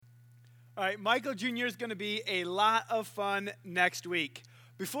All right, Michael Jr. is going to be a lot of fun next week.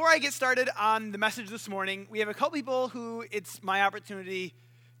 Before I get started on the message this morning, we have a couple people who it's my opportunity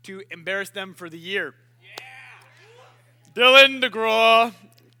to embarrass them for the year. Yeah. Dylan DeGraw,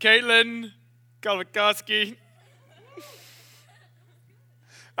 Caitlin Galvikowski.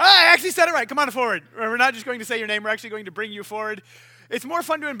 I actually said it right. Come on forward. We're not just going to say your name. We're actually going to bring you forward. It's more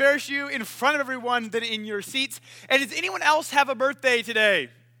fun to embarrass you in front of everyone than in your seats. And does anyone else have a birthday today?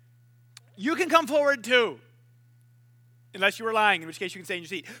 You can come forward too. Unless you were lying, in which case you can stay in your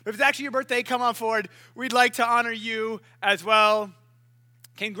seat. But if it's actually your birthday, come on forward. We'd like to honor you as well.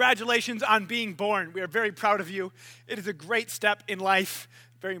 Congratulations on being born. We are very proud of you. It is a great step in life.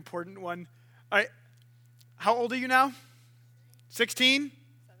 Very important one. All right. How old are you now? 16?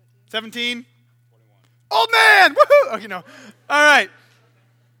 17? 21. Old man! Woohoo! Okay, no. All right.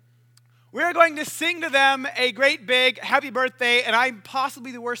 We're going to sing to them a great big happy birthday, and I'm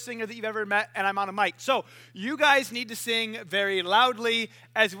possibly the worst singer that you've ever met, and I'm on a mic. So you guys need to sing very loudly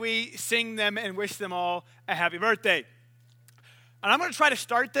as we sing them and wish them all a happy birthday. And I'm going to try to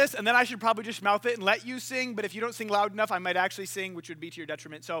start this, and then I should probably just mouth it and let you sing, but if you don't sing loud enough, I might actually sing, which would be to your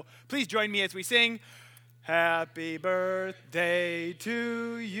detriment. So please join me as we sing. Happy birthday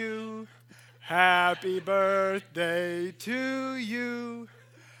to you. Happy birthday to you.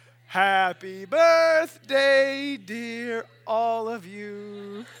 Happy birthday, dear all of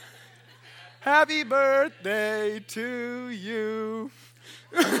you. Happy birthday to you.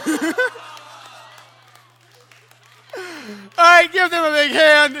 All right, give them a big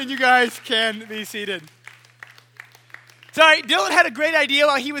hand, and you guys can be seated. Sorry, Dylan had a great idea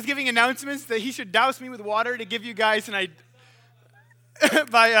while he was giving announcements that he should douse me with water to give you guys an idea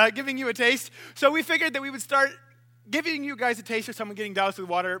by giving you a taste. So we figured that we would start giving you guys a taste of someone getting doused with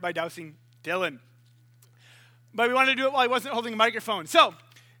water by dousing Dylan. But we wanted to do it while he wasn't holding a microphone. So,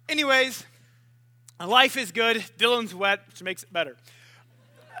 anyways, life is good. Dylan's wet, which makes it better.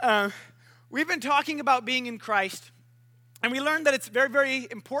 We've been talking about being in Christ, and we learned that it's very, very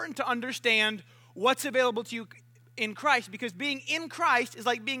important to understand what's available to you in Christ, because being in Christ is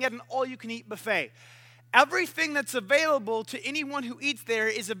like being at an all-you-can-eat buffet. Everything that's available to anyone who eats there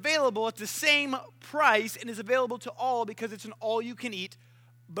is available at the same price and is available to all because it's an all-you-can-eat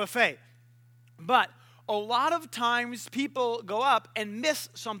buffet. But a lot of times people go up and miss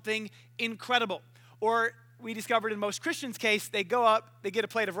something incredible. Or we discovered in most Christians' case, they go up, they get a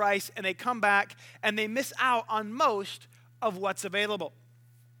plate of rice, and they come back, and they miss out on most of what's available.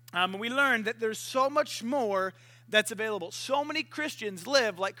 We learned that there's so much more that's available. So many Christians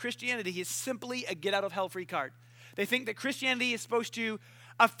live like Christianity is simply a get-out-of-hell-free card. They think that Christianity is supposed to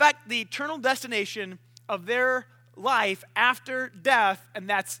affect the eternal destination of their life after death, and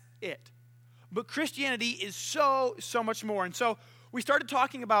that's it. But Christianity is so much more. And so we started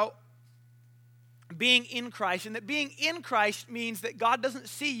talking about being in Christ, and that being in Christ means that God doesn't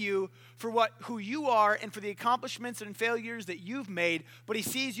see you for who you are and for the accomplishments and failures that you've made, but he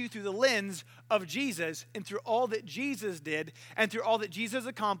sees you through the lens of Jesus and through all that Jesus did and through all that Jesus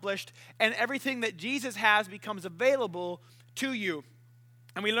accomplished, and everything that Jesus has becomes available to you.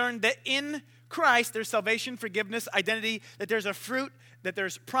 And we learned that in Christ there's salvation, forgiveness, identity, that there's a fruit, that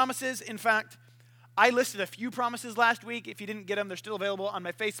there's promises. In fact, I listed a few promises last week. If you didn't get them, they're still available on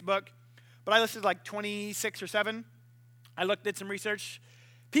my Facebook. But I listed like 26 or 7. I did some research.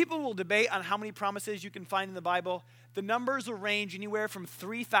 People will debate on how many promises you can find in the Bible. The numbers will range anywhere from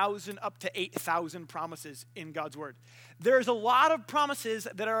 3,000 up to 8,000 promises in God's Word. There's a lot of promises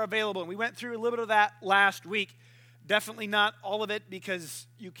that are available, and we went through a little bit of that last week. Definitely not all of it, because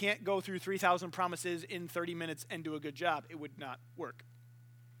you can't go through 3,000 promises in 30 minutes and do a good job. It would not work.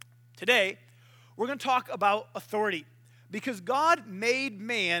 Today, we're going to talk about authority, because God made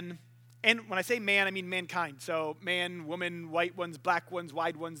man. And when I say man, I mean mankind. So man, woman, white ones, black ones,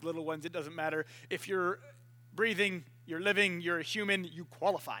 wide ones, little ones, it doesn't matter. If you're breathing, you're living, you're a human, you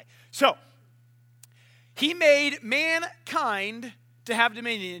qualify. So he made mankind to have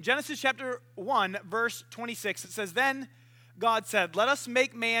dominion. In Genesis chapter 1, verse 26, it says, "Then God said, 'Let us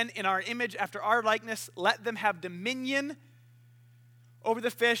make man in our image after our likeness. Let them have dominion over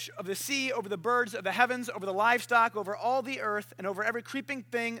the fish of the sea, over the birds of the heavens, over the livestock, over all the earth, and over every creeping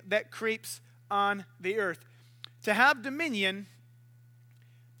thing that creeps on the earth.'" To have dominion,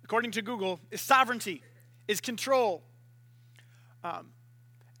 according to Google, is sovereignty, is control.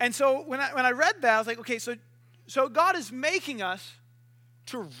 And so when I read that, I was like, okay, so God is making us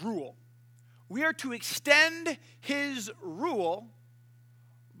to rule. We are to extend his rule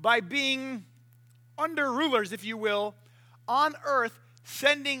by being under rulers, if you will, on earth,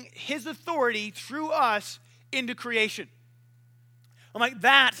 sending his authority through us into creation. I'm like,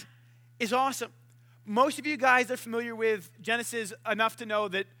 that is awesome. Most of you guys are familiar with Genesis enough to know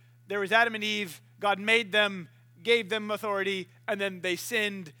that there was Adam and Eve. God made them, gave them authority, and then they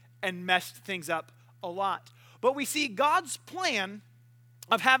sinned and messed things up a lot. But we see God's plan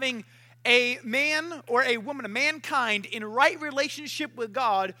of having a man or a woman, a mankind in right relationship with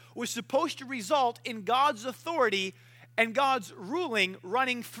God was supposed to result in God's authority and God's ruling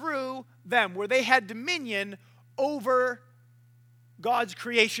running through them, where they had dominion over God's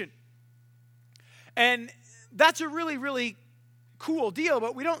creation. And that's a really, really cool deal,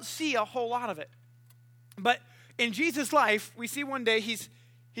 but we don't see a whole lot of it. But in Jesus' life, we see one day he's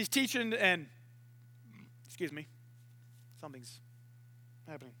teaching and, excuse me, something's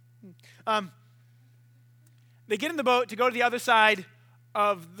happening. They get in the boat to go to the other side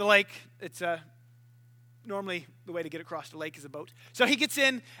of the lake. It's normally the way to get across the lake is a boat. So he gets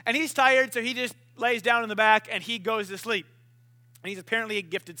in, and he's tired, so he just lays down in the back, and he goes to sleep. And he's apparently a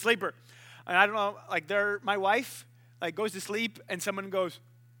gifted sleeper. And I don't know, like my wife goes to sleep, and someone goes,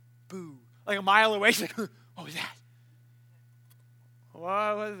 boo, like a mile away. She's like, what was that?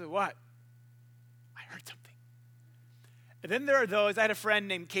 What was it? What? I heard something. And then there are those, I had a friend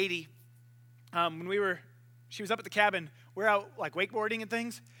named Katie. She was up at the cabin. We're out like wakeboarding and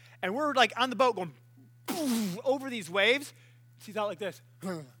things. And we're like on the boat going boom, over these waves. She's out like this.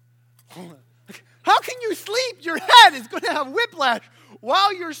 How can you sleep? Your head is going to have whiplash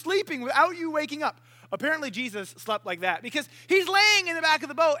while you're sleeping without you waking up. Apparently Jesus slept like that because he's laying in the back of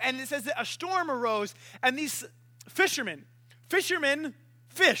the boat, and it says that a storm arose, and these fishermen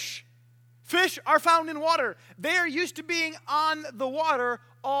fish. Fish are found in water. They are used to being on the water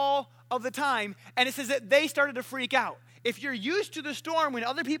all of the time, and it says that they started to freak out. If you're used to the storm, when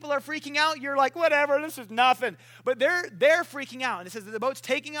other people are freaking out, you're like, whatever, this is nothing. But they're freaking out. And it says that the boat's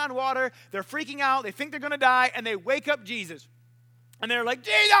taking on water. They're freaking out. They think they're going to die. And they wake up Jesus. And they're like,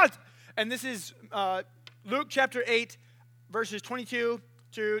 Jesus! And this is Luke chapter 8, verses 22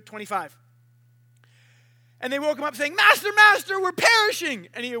 to 25. And they woke him up saying, Master, Master, we're perishing.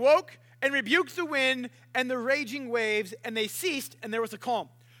 And he awoke and rebuked the wind and the raging waves. And they ceased, and there was a calm.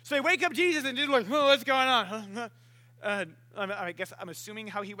 So they wake up Jesus, and Jesus like, oh, what's going on? I guess I'm assuming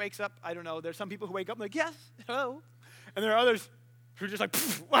how he wakes up. I don't know. There's some people who wake up like, yes, hello. And there are others who are just like,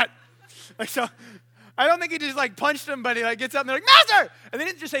 what? Like, so I don't think he just like punched them, but he like gets up and they're like, Master! And they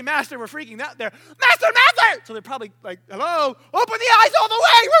didn't just say Master, we're freaking out. They're, Master, Master! So they're probably like, hello, open the eyes all the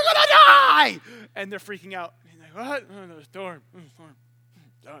way, we're going to die! And they're freaking out. And he's like, what? Oh, no, storm.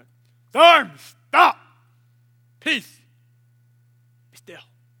 Storm, stop! Peace. Be still.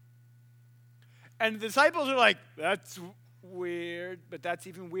 And the disciples are like, that's weird, but that's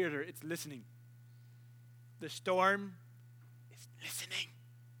even weirder. It's listening. The storm is listening.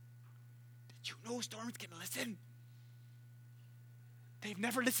 Did you know storms can listen? They've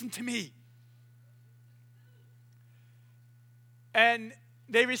never listened to me. And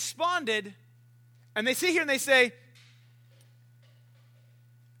they responded, and they sit here and they say,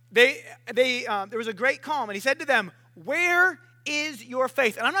 there was a great calm, and he said to them, where is your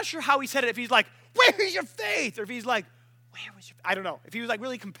faith? And I'm not sure how he said it, if he's like, where is your faith? Or if he's like, where was your faith? I don't know. If he was like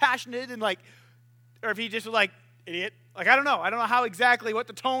really compassionate and like, or if he just was like, idiot. Like, I don't know. I don't know how exactly what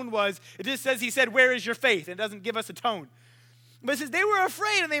the tone was. It just says he said, where is your faith? It doesn't give us a tone. But it says, they were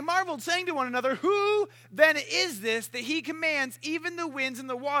afraid and they marveled, saying to one another, who then is this that he commands even the winds and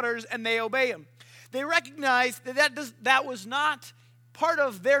the waters and they obey him? They recognized that was not part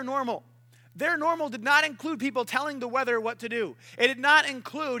of their normal. Their normal did not include people telling the weather what to do. It did not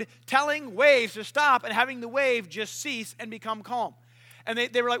include telling waves to stop and having the wave just cease and become calm. And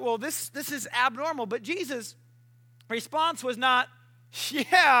they were like, well, this is abnormal. But Jesus' response was not,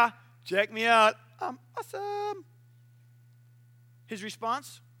 yeah, check me out, I'm awesome. His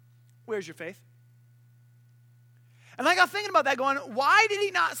response, where's your faith? And I got thinking about that going, why did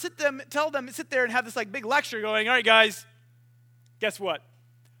he not sit there and have this like big lecture going, all right, guys, guess what?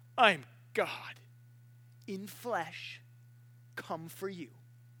 I'm God in flesh come for you.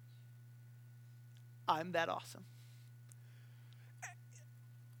 I'm that awesome.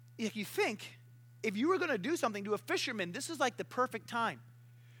 If you think, if you were going to do something to a fisherman, this is like the perfect time.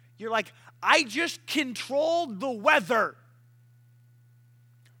 You're like, I just controlled the weather,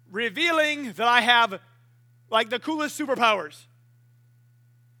 revealing that I have like the coolest superpowers.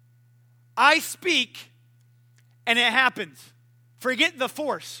 I speak and it happens. Forget the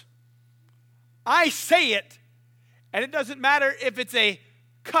force. I say it, and it doesn't matter if it's a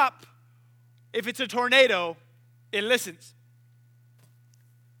cup, if it's a tornado, it listens.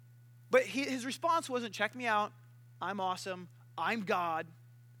 But his response wasn't, check me out, I'm awesome, I'm God.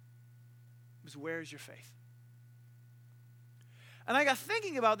 It was, where's your faith? And I got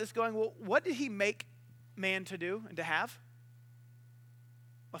thinking about this going, well, what did he make man to do and to have?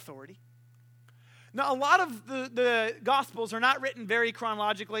 Authority. Now, a lot of the Gospels are not written very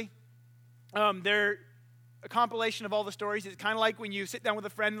chronologically. They're a compilation of all the stories. It's kind of like when you sit down with a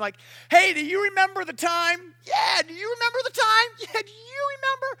friend like, hey, do you remember the time? Yeah, do you remember the time? Yeah, do you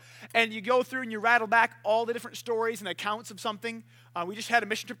remember? And you go through and you rattle back all the different stories and accounts of something. We just had a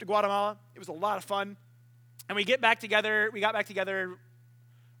mission trip to Guatemala. It was a lot of fun. And we got back together. Okay,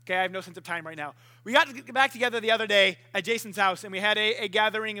 I have no sense of time right now. We got to get back together the other day at Jason's house, and we had a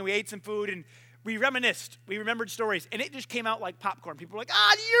gathering, and we ate some food, and we reminisced. We remembered stories, and it just came out like popcorn. People were like,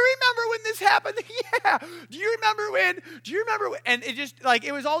 do you remember when this happened? Yeah. Do you remember when? And it just, like,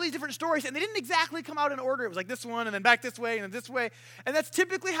 it was all these different stories, and they didn't exactly come out in order. It was like this one, and then back this way, and then this way. And that's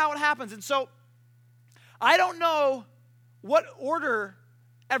typically how it happens. And so I don't know what order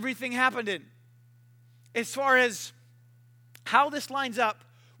everything happened in as far as how this lines up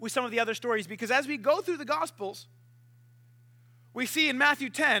with some of the other stories, because as we go through the Gospels, we see in Matthew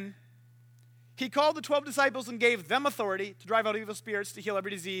 10, he called the 12 disciples and gave them authority to drive out evil spirits, to heal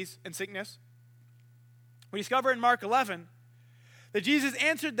every disease and sickness. We discover in Mark 11 that Jesus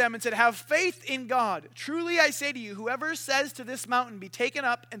answered them and said, have faith in God. Truly I say to you, whoever says to this mountain, be taken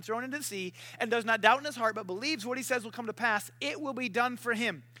up and thrown into the sea, and does not doubt in his heart, but believes what he says will come to pass, it will be done for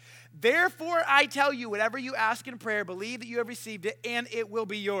him. Therefore I tell you, whatever you ask in prayer, believe that you have received it, and it will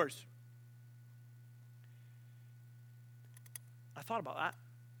be yours. I thought about that.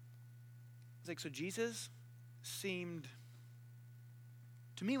 It's like, so Jesus seemed,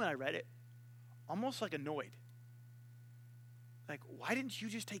 to me when I read it, almost like annoyed. Like, why didn't you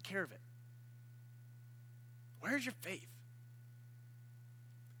just take care of it? Where's your faith?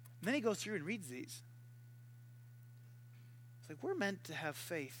 And then he goes through and reads these. It's like, we're meant to have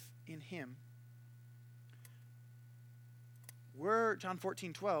faith in him. John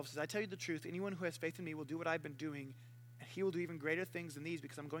 14:12 says, I tell you the truth, anyone who has faith in me will do what I've been doing, and he will do even greater things than these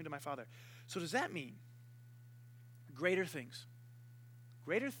because I'm going to my Father. So does that mean greater things?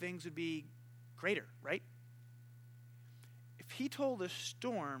 Greater things would be greater, right? If he told a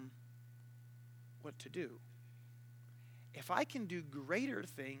storm what to do, if I can do greater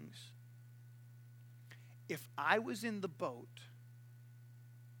things, if I was in the boat,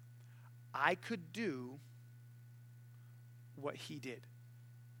 I could do what he did.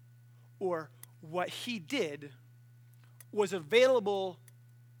 Or what he did was available,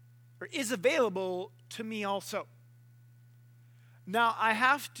 or is available to me also. Now, I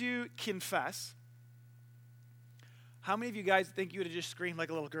have to confess, how many of you guys think you would have just screamed like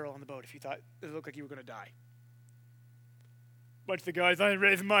a little girl on the boat if you thought it looked like you were going to die? Bunch of the guys, I ain't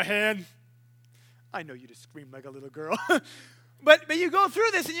raising my hand. I know you just screamed like a little girl. But you go through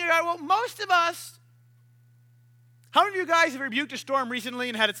this and you're like, well, most of us, how many of you guys have rebuked a storm recently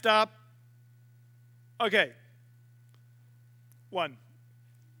and had it stop? Okay. One.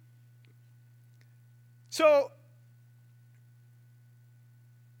 So,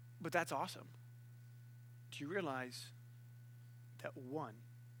 but that's awesome. Do you realize that one?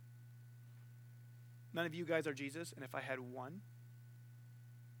 None of you guys are Jesus, and if I had one,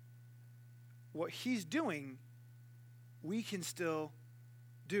 what he's doing, we can still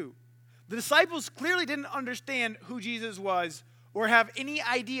do. The disciples clearly didn't understand who Jesus was or have any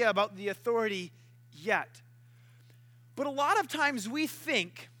idea about the authority yet. But a lot of times we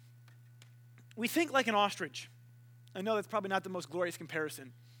think like an ostrich. I know that's probably not the most glorious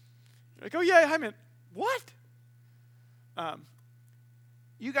comparison. You're like, oh yeah, I meant, what?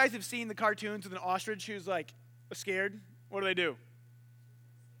 You guys have seen the cartoons with an ostrich who's like scared. What do?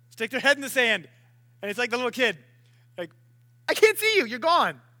 Stick their head in the sand. And it's like the little kid. Like, I can't see you. You're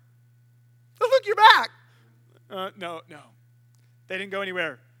gone. Oh, look, you're back. No. They didn't go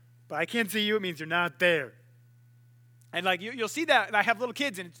anywhere. But I can't see you. It means you're not there. And like you'll see that. And I have little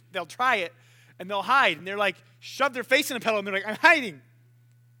kids, and they'll try it, and they'll hide. And they're like, shove their face in a pillow, and they're like, I'm hiding.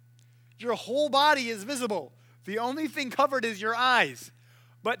 Your whole body is visible. The only thing covered is your eyes.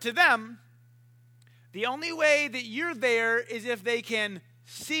 But to them, the only way that you're there is if they can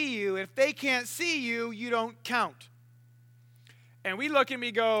see you. If they can't see you, you don't count. And we look and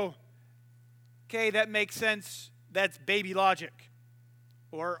we go, okay, that makes sense. That's baby logic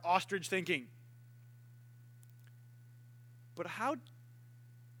or ostrich thinking. But how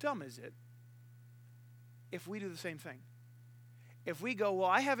dumb is it if we do the same thing? If we go, well,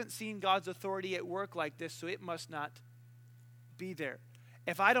 I haven't seen God's authority at work like this, so it must not be there.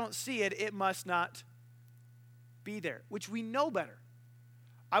 If I don't see it, it must not be there, which we know better.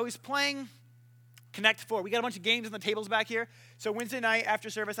 I was playing Connect 4. We got a bunch of games on the tables back here. So Wednesday night after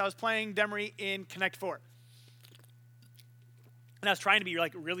service, I was playing Demery in Connect 4. And I was trying to be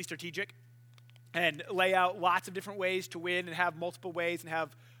like really strategic and lay out lots of different ways to win and have multiple ways and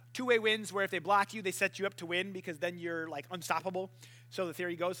have two-way wins where if they block you, they set you up to win because then you're like unstoppable. So the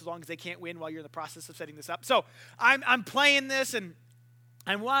theory goes as long as they can't win while you're in the process of setting this up. So I'm playing this and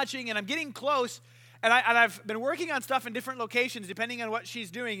I'm watching and I'm getting close and I've been working on stuff in different locations depending on what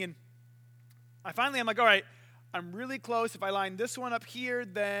she's doing. And I'm like, all right, I'm really close. If I line this one up here,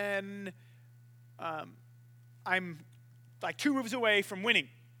 then I'm like 2 moves away from winning,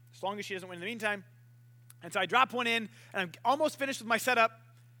 as long as she doesn't win in the meantime. And so I drop one in, and I'm almost finished with my setup.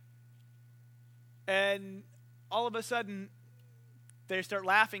 And all of a sudden, they start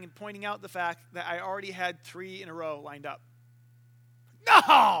laughing and pointing out the fact that I already had 3 in a row lined up.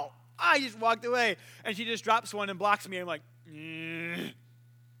 No! I just walked away, and she just drops one and blocks me. I'm like,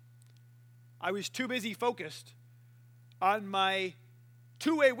 I was too busy focused on my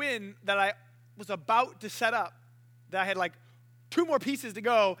 2-way win that I was about to set up, that I had like 2 more pieces to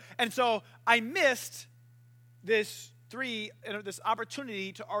go. And so I missed this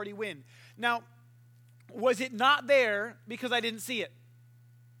opportunity to already win. Now, was it not there because I didn't see it?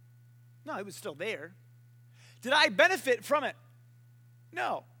 No, it was still there. Did I benefit from it?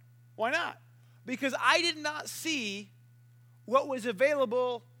 No. Why not? Because I did not see what was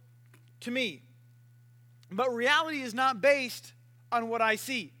available to me. But reality is not based on what I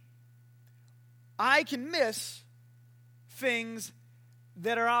see. I can miss things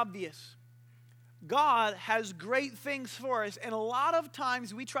that are obvious. God has great things for us, and a lot of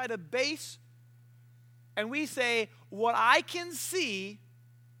times we try to base and we say, what I can see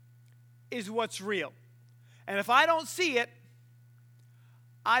is what's real. And if I don't see it,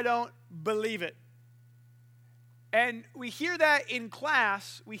 I don't believe it. And we hear that in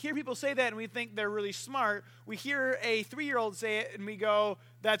class. We hear people say that and we think they're really smart. We hear a 3-year-old say it and we go,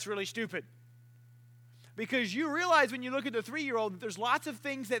 that's really stupid. Because you realize when you look at the 3-year-old that there's lots of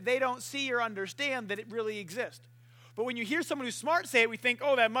things that they don't see or understand that it really exist. But when you hear someone who's smart say it, we think,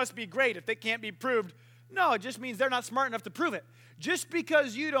 oh, that must be great if it can't be proved. No, it just means they're not smart enough to prove it. Just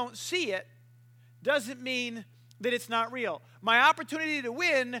because you don't see it doesn't mean that it's not real. My opportunity to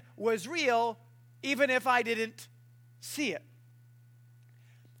win was real even if I didn't see it.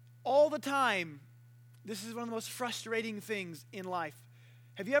 All the time, this is one of the most frustrating things in life.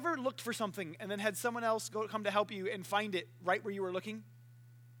 Have you ever looked for something and then had someone else come to help you and find it right where you were looking?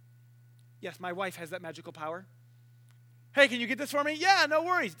 Yes, my wife has that magical power. Hey, can you get this for me? Yeah, no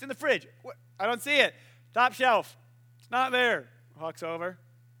worries. It's in the fridge. What? I don't see it. Top shelf. It's not there. Walks over.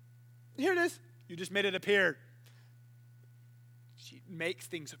 Here it is. You just made it appear. She makes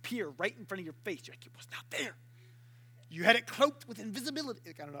things appear right in front of your face. You're like, it was not there. You had it cloaked with invisibility.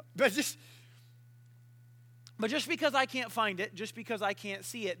 I don't know. But just because I can't find it, just because I can't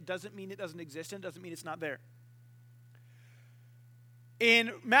see it, doesn't mean it doesn't exist and doesn't mean it's not there.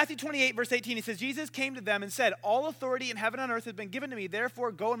 In Matthew 28, verse 18, it says, Jesus came to them and said, all authority in heaven and on earth has been given to me.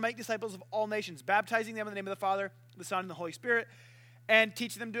 Therefore, go and make disciples of all nations, baptizing them in the name of the Father, the Son, and the Holy Spirit, and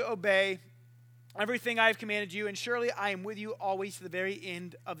teach them to obey everything I have commanded you. And surely I am with you always to the very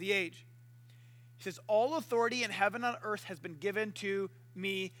end of the age. He says, all authority in heaven and on earth has been given to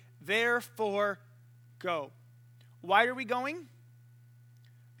me. Therefore, go. Why are we going?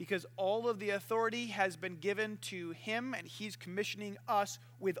 Because all of the authority has been given to him, and he's commissioning us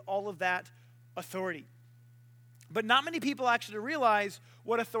with all of that authority. But not many people actually realize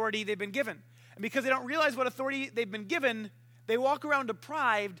what authority they've been given. And because they don't realize what authority they've been given, they walk around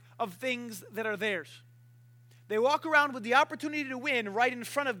deprived of things that are theirs. They walk around with the opportunity to win right in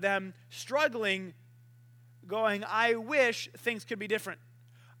front of them, struggling, going, I wish things could be different.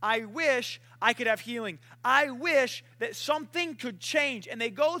 I wish I could have healing. I wish that something could change. And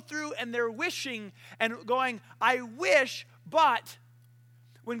they go through and they're wishing and going, I wish, but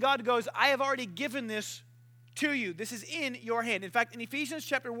when God goes, I have already given this to you. This is in your hand. In fact, in Ephesians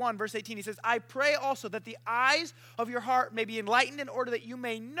chapter 1, verse 18, he says, I pray also that the eyes of your heart may be enlightened in order that you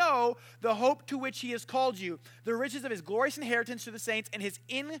may know the hope to which he has called you, the riches of his glorious inheritance to the saints, and his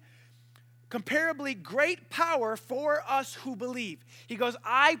incomparably great power for us who believe. He goes,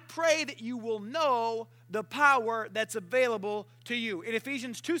 I pray that you will know the power that's available to you. In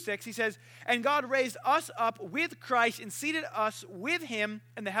Ephesians 2:6, he says, and God raised us up with Christ and seated us with him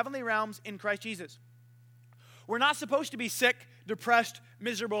in the heavenly realms in Christ Jesus. We're not supposed to be sick, depressed,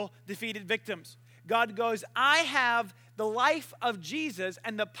 miserable, defeated victims. God goes, I have the life of Jesus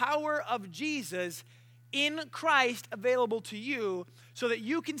and the power of Jesus in Christ available to you so that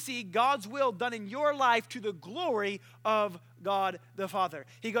you can see God's will done in your life to the glory of God the Father.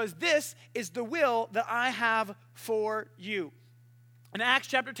 He goes, this is the will that I have for you. In Acts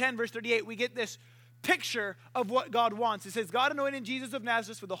chapter 10, verse 38, we get this picture of what God wants. It says, God anointed Jesus of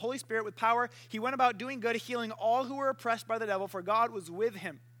Nazareth with the Holy Spirit with power. He went about doing good, healing all who were oppressed by the devil, for God was with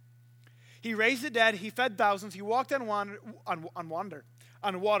him. He raised the dead. He fed thousands. He walked on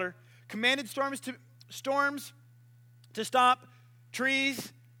water, commanded storms to stop,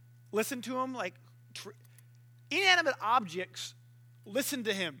 trees listen to him, like inanimate objects listen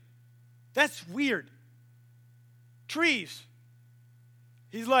to him. That's weird. Trees.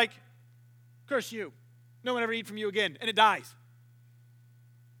 He's like, curse you. No one ever eat from you again. And it dies.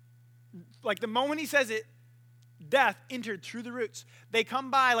 Like the moment he says it, death entered through the roots. They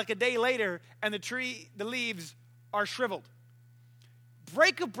come by like a day later, and the leaves are shriveled.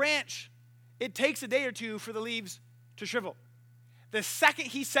 Break a branch, it takes a day or two for the leaves to shrivel. The second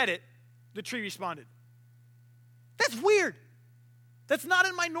he said it, the tree responded. That's weird. That's not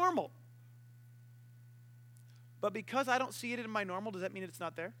in my normal. But because I don't see it in my normal, does that mean it's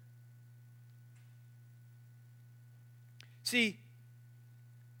not there? See,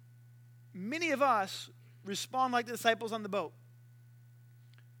 many of us respond like the disciples on the boat.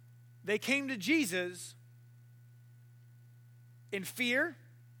 They came to Jesus in fear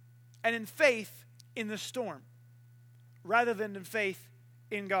and in faith in the storm, rather than in faith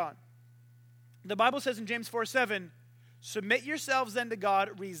in God. The Bible says in James 4:7, submit yourselves then to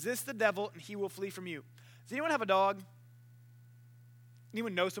God, resist the devil, and he will flee from you. Does anyone have a dog?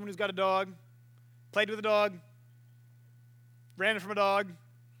 Anyone know someone who's got a dog? Played with a dog? Ran from a dog?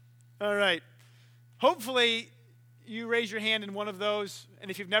 All right. Hopefully, you raise your hand in one of those, and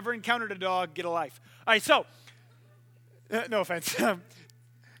if you've never encountered a dog, get a life. All right, so, no offense.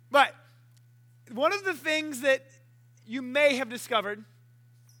 But one of the things that you may have discovered,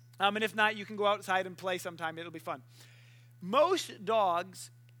 and if not, you can go outside and play sometime. It'll be fun. Most dogs,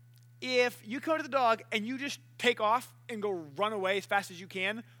 if you come to the dog and you just take off and go run away as fast as you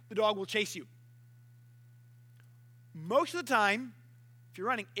can, the dog will chase you. Most of the time, if you're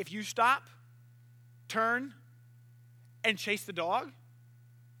running, if you stop, turn, and chase the dog,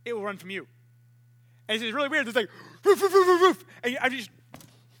 it will run from you. And it's really weird. It's like, roof, roof, roof, roof, roof. And I just,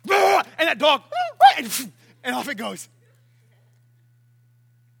 and that dog, and off it goes.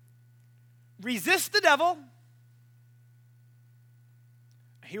 Resist the devil,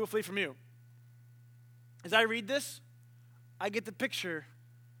 he will flee from you. As I read this, I get the picture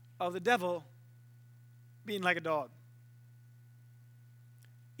of the devil being like a dog.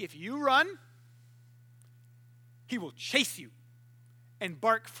 If you run, he will chase you and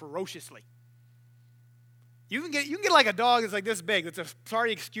bark ferociously. You can get like a dog that's like this big. That's a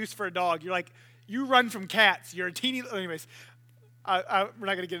sorry excuse for a dog. You're like, you run from cats. You're a teeny, anyways. We're not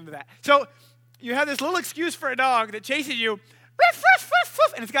going to get into that. So you have this little excuse for a dog that chases you,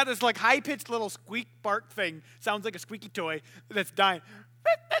 and it's got this like high-pitched little squeak bark thing. Sounds like a squeaky toy that's dying.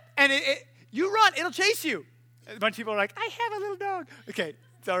 And you run, it'll chase you. A bunch of people are like, I have a little dog. Okay,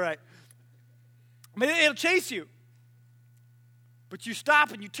 it's all right. But it'll chase you. But you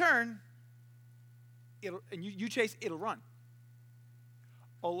stop and you turn, you chase, it'll run.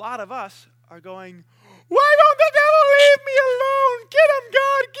 A lot of us are going, why don't the devil leave me alone? Get him,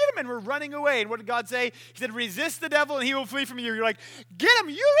 God, get him. And we're running away. And what did God say? He said, resist the devil and he will flee from you. You're like, get him,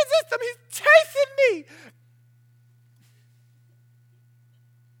 you resist him, he's chasing me.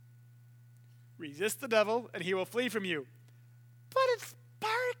 Resist the devil and he will flee from you. But it's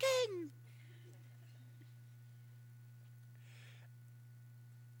barking.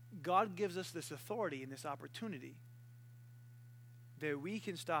 God gives us this authority and this opportunity that we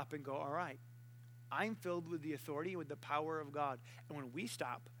can stop and go, all right, I'm filled with the authority, with the power of God. And when we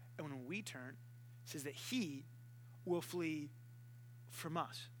stop and when we turn, it says that he will flee from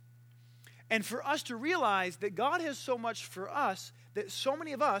us. And for us to realize that God has so much for us that so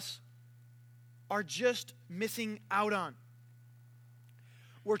many of us are just missing out on.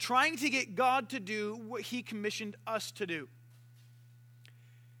 We're trying to get God to do what he commissioned us to do.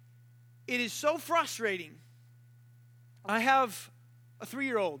 It is so frustrating. I have a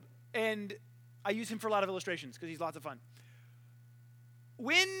 3-year-old, and I use him for a lot of illustrations because he's lots of fun.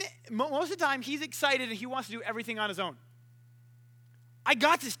 Most of the time, he's excited and he wants to do everything on his own. I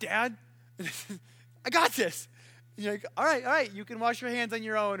got this, Dad. I got this. And you're like, all right, you can wash your hands on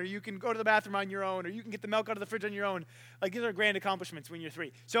your own, or you can go to the bathroom on your own, or you can get the milk out of the fridge on your own. Like, these are grand accomplishments when you're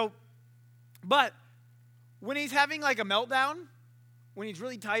 3. So, but when he's having like a meltdown, when he's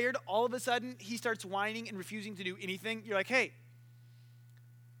really tired, all of a sudden, he starts whining and refusing to do anything. You're like, hey,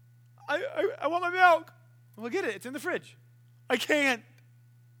 I want my milk. Well, get it. It's in the fridge. I can't.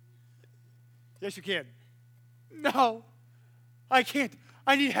 Yes, you can. No, I can't.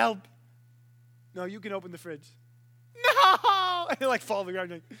 I need help. No, you can open the fridge. No! And they like fall on the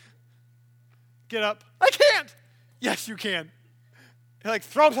ground. Like, Get up. I can't. Yes, you can. You're like,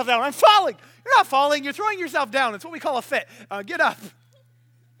 throw yourself down. I'm falling. You're not falling. You're throwing yourself down. It's what we call a fit. Get up.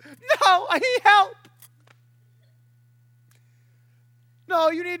 No, I need help.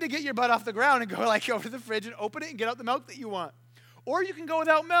 No, you need to get your butt off the ground and go like over to the fridge and open it and get out the milk that you want. Or you can go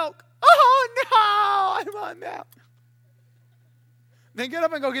without milk. Oh, no, I want milk. Then get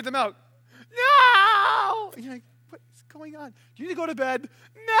up and go get the milk. No. And you're like, what's going on? Do you need to go to bed?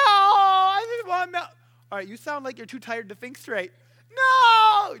 No, I just want milk. All right, you sound like you're too tired to think straight.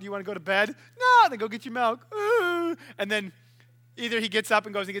 No. Do you want to go to bed? No. Then go get your milk. Ooh. And then either he gets up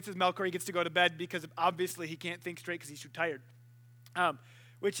and goes and gets his milk or he gets to go to bed because obviously he can't think straight because he's too tired.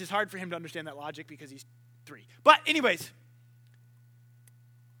 Which is hard for him to understand that logic because he's 3. But anyways,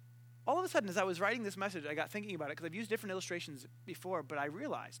 all of a sudden as I was writing this message, I got thinking about it because I've used different illustrations before, but I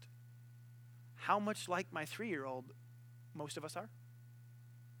realized how much like my 3-year-old most of us are.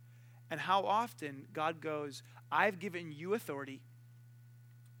 And how often God goes, I've given you authority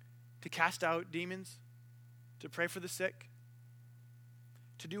to cast out demons, to pray for the sick,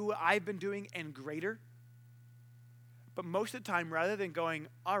 to do what I've been doing and greater. But most of the time, rather than going,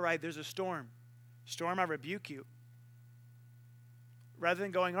 all right, there's a storm. Storm, I rebuke you. Rather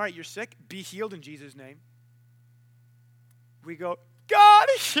than going, all right, you're sick, be healed in Jesus' name. We go, God,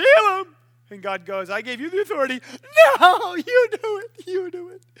 heal him. And God goes, I gave you the authority. No, you do it. You do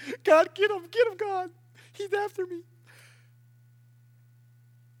it. God, get him, God. He's after me.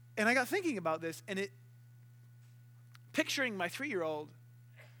 And I got thinking about this, and picturing my 3-year-old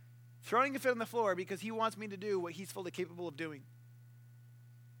throwing a fit on the floor because he wants me to do what he's fully capable of doing.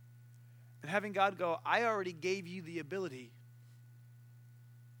 And having God go, I already gave you the ability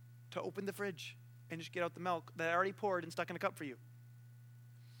to open the fridge and just get out the milk that I already poured and stuck in a cup for you.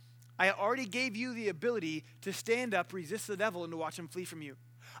 I already gave you the ability to stand up, resist the devil, and to watch him flee from you.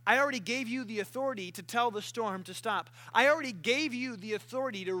 I already gave you the authority to tell the storm to stop. I already gave you the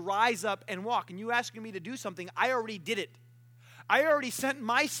authority to rise up and walk. And you asking me to do something, I already did it. I already sent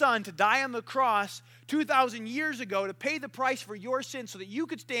my son to die on the cross 2,000 years ago to pay the price for your sins so that you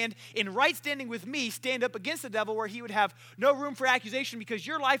could stand in right standing with me, stand up against the devil where he would have no room for accusation because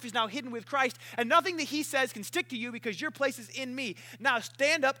your life is now hidden with Christ and nothing that he says can stick to you because your place is in me. Now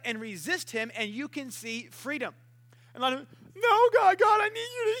stand up and resist him and you can see freedom. And let him, no, God, I need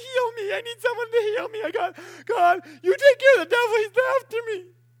you to heal me. I need someone to heal me. God, you take care of the devil. He's after me.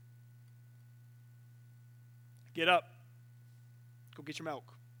 Get up. Go get your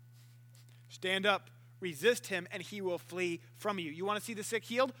milk. Stand up, resist him, and he will flee from you. You want to see the sick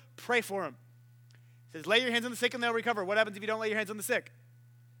healed? Pray for him. It says, lay your hands on the sick and they'll recover. What happens if you don't lay your hands on the sick?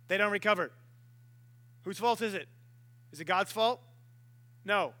 They don't recover. Whose fault is it? Is it God's fault?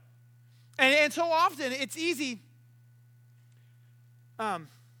 No. And so often it's easy. I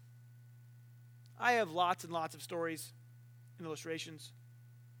have lots and lots of stories and illustrations.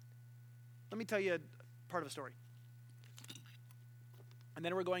 Let me tell you part of a story. And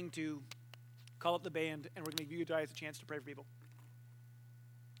then we're going to call up the band, and we're going to give you guys a chance to pray for people.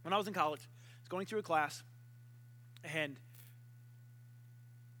 When I was in college, I was going through a class, and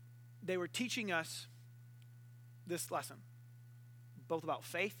they were teaching us this lesson, both about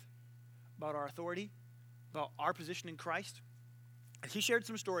faith, about our authority, about our position in Christ. And he shared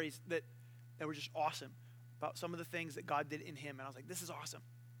some stories that were just awesome about some of the things that God did in him. And I was like, this is awesome.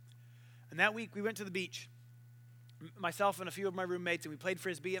 And that week, we went to the beach. Myself and a few of my roommates, and we played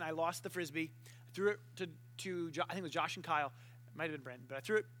Frisbee, and I lost the Frisbee. I threw it to I think it was Josh and Kyle. It might have been Brandon, but I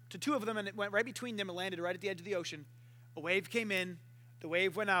threw it to 2 of them, and it went right between them and landed right at the edge of the ocean. A wave came in, the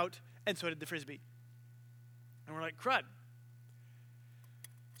wave went out, and so did the Frisbee. And we're like, crud.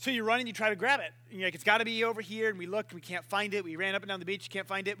 So you run and you try to grab it. And you're like, it's got to be over here, and we looked, and we can't find it. We ran up and down the beach, can't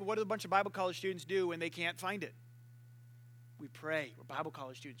find it. But what do a bunch of Bible college students do when they can't find it? We pray. We're Bible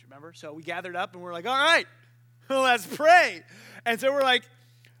college students, remember? So we gathered up, and we're like, all right. Let's pray. And so we're like,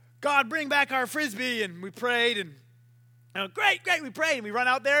 God, bring back our Frisbee. And we prayed, and great, we prayed. And we run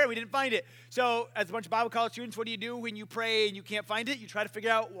out there, and we didn't find it. So as a bunch of Bible college students, what do you do when you pray and you can't find it? You try to figure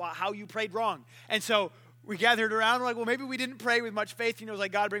out how you prayed wrong. And so we gathered around. We're like, well, maybe we didn't pray with much faith. It was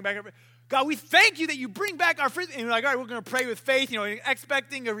like, God, bring back our God, we thank you that you bring back our Frisbee. And we're like, all right, we're going to pray with faith,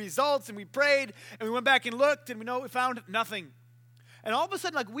 expecting a results. And we prayed, and we went back and looked, and we found nothing. And all of a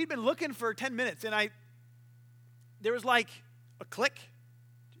sudden, we'd been looking for 10 minutes, and there was like a click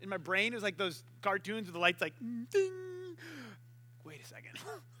in my brain. It was like those cartoons with the lights like, ding. Wait a second.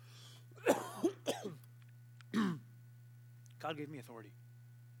 God gave me authority.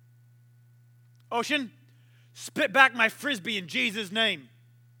 Ocean, spit back my Frisbee in Jesus' name.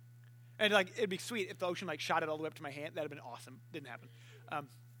 And it'd be sweet if the ocean shot it all the way up to my hand. That'd have been awesome. Didn't happen.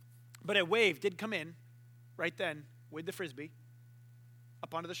 But a wave did come in right then with the Frisbee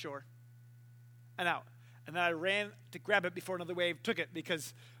up onto the shore and out. And then I ran to grab it before another wave took it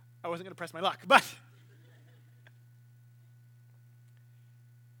because I wasn't going to press my luck. But it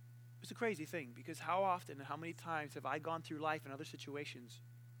was a crazy thing because how often and how many times have I gone through life in other situations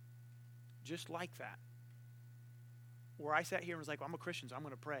just like that, where I sat here and was like, well, I'm a Christian, so I'm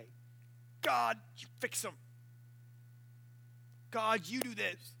going to pray. God, you fix them. God, you do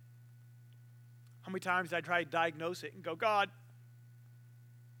this. How many times did I try to diagnose it and go, God,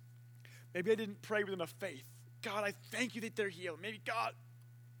 maybe I didn't pray with enough faith. God, I thank you that they're healed. Maybe God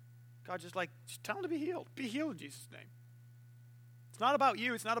just tell them to be healed. Be healed in Jesus' name. It's not about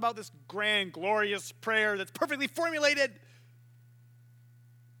you. It's not about this grand, glorious prayer that's perfectly formulated.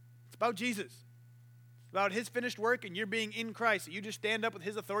 It's about Jesus. It's about his finished work and you're being in Christ. You just stand up with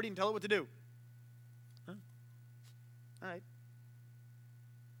his authority and tell it what to do. Huh? All right.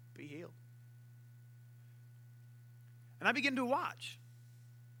 Be healed. And I begin to watch.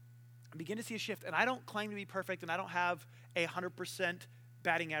 I begin to see a shift. And I don't claim to be perfect, and I don't have a 100%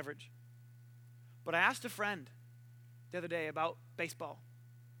 batting average. But I asked a friend the other day about baseball.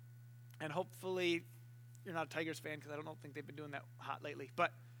 And hopefully you're not a Tigers fan because I don't think they've been doing that hot lately.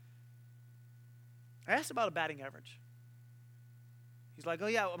 But I asked about a batting average. He's like, oh,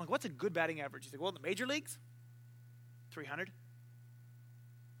 yeah. I'm like, what's a good batting average? He's like, well, in the major leagues, 300. So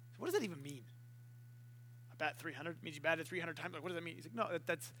what does that even mean? I bat 300 means you batted 300 times. Like, what does that mean? He's like, no,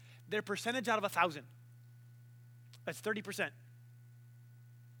 that's their percentage out of 1,000. That's 30%.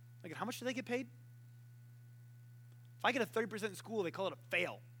 Like, how much do they get paid? If I get a 30% in school, they call it a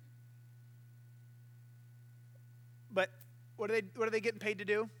fail. But what are they getting paid to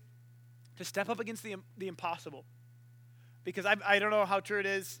do? To step up against the impossible. Because I don't know how true it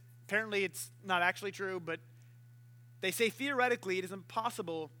is. Apparently it's not actually true, but they say theoretically it is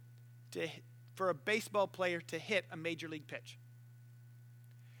impossible for a baseball player to hit a major league pitch.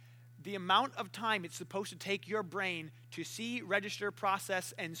 The amount of time it's supposed to take your brain to see, register,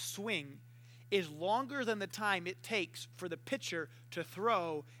 process, and swing is longer than the time it takes for the pitcher to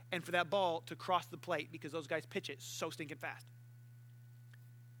throw and for that ball to cross the plate because those guys pitch it so stinking fast.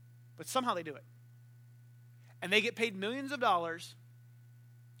 But somehow they do it. And they get paid millions of dollars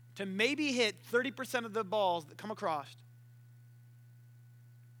to maybe hit 30% of the balls that come across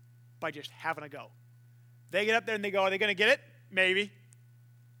by just having a go. They get up there and they go, are they going to get it? Maybe.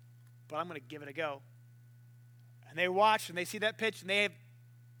 But I'm going to give it a go. And they watch and they see that pitch and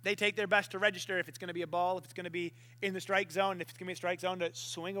they take their best to register if it's going to be a ball, if it's going to be in the strike zone, if it's going to be a strike zone to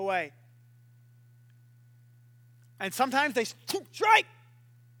swing away. And sometimes they strike.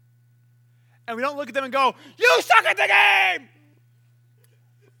 And we don't look at them and go, you suck at the game!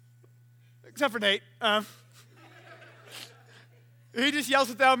 Except for Nate. He just yells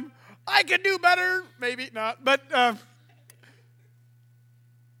at them, I can do better. Maybe not. But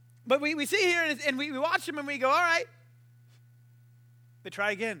we sit here and we watch them and we go, all right. They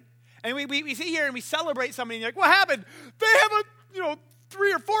try again. And we sit here and we celebrate somebody and you're like, what happened? They have a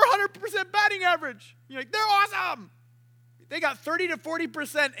 300 or 400% batting average. You're like, they're awesome. They got 30 to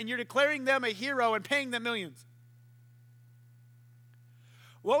 40% and you're declaring them a hero and paying them millions.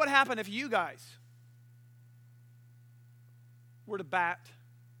 What would happen if you guys were to bat,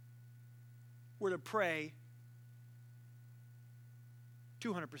 were to pray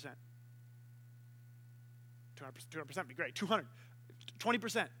 200%? 200% would be great. 200,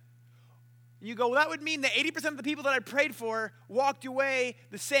 20%. And you go, well, that would mean that 80% of the people that I prayed for walked away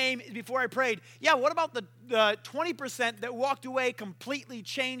the same as before I prayed. Yeah, what about the 20% that walked away completely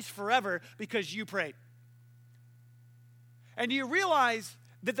changed forever because you prayed? And do you realize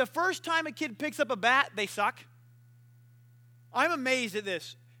that the first time a kid picks up a bat, they suck? I'm amazed at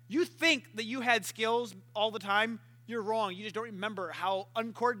this. You think that you had skills all the time. You're wrong. You just don't remember how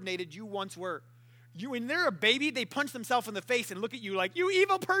uncoordinated you once were. When they're a baby, they punch themselves in the face and look at you like, you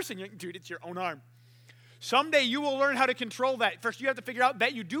evil person. You're like, dude, it's your own arm. Someday you will learn how to control that. First, you have to figure out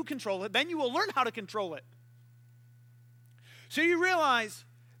that you do control it. Then you will learn how to control it. So you realize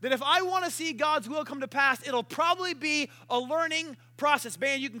that if I want to see God's will come to pass, it'll probably be a learning process.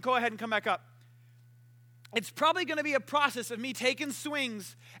 Man, you can go ahead and come back up. It's probably going to be a process of me taking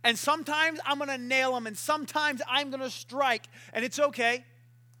swings, and sometimes I'm going to nail them, and sometimes I'm going to strike, and it's okay.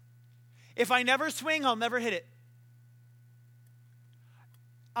 If I never swing, I'll never hit it.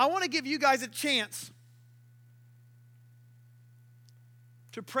 I want to give you guys a chance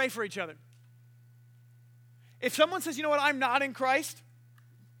to pray for each other. If someone says, you know what, I'm not in Christ,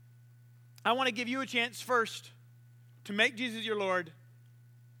 I want to give you a chance first to make Jesus your Lord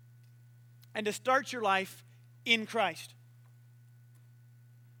and to start your life in Christ.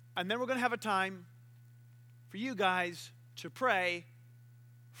 And then we're going to have a time for you guys to pray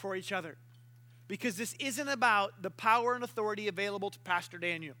for each other. Because this isn't about the power and authority available to Pastor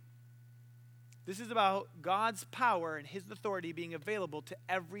Daniel. This is about God's power and his authority being available to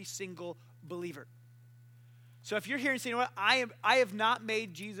every single believer. So if you're here and saying, you know what, I have not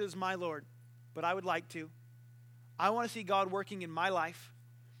made Jesus my Lord, but I would like to. I want to see God working in my life.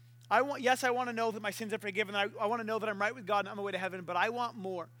 I want to know that my sins are forgiven. I want to know that I'm right with God and I'm on my way to heaven, but I want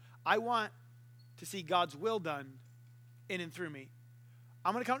more. I want to see God's will done in and through me.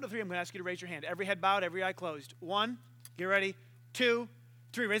 I'm going to count to 3. I'm going to ask you to raise your hand. Every head bowed, every eye closed. 1, get ready. 2,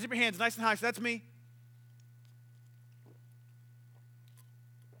 3. Raise up your hands nice and high. So that's me.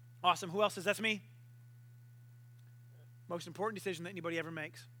 Awesome. Who else says that's me? Most important decision that anybody ever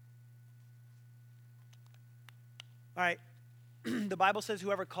makes. All right. The Bible says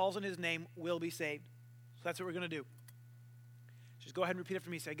whoever calls on his name will be saved. So that's what we're going to do. Just go ahead and repeat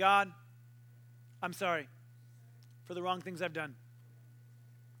after me. Say, God, I'm sorry for the wrong things I've done.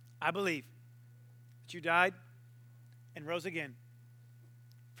 I believe that you died and rose again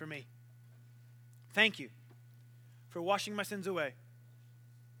for me. Thank you for washing my sins away.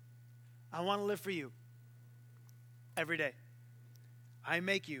 I want to live for you every day. I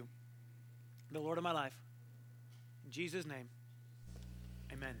make you the Lord of my life. In Jesus' name,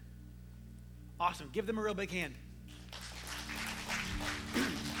 amen. Awesome. Give them a real big hand.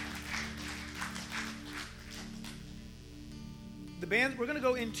 The band, we're going to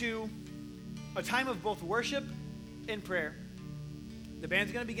go into a time of both worship and prayer. The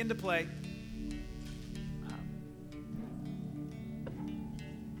band's going to begin to play.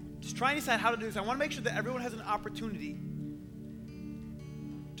 Just trying to decide how to do this. I want to make sure that everyone has an opportunity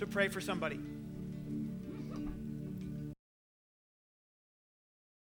to pray for somebody.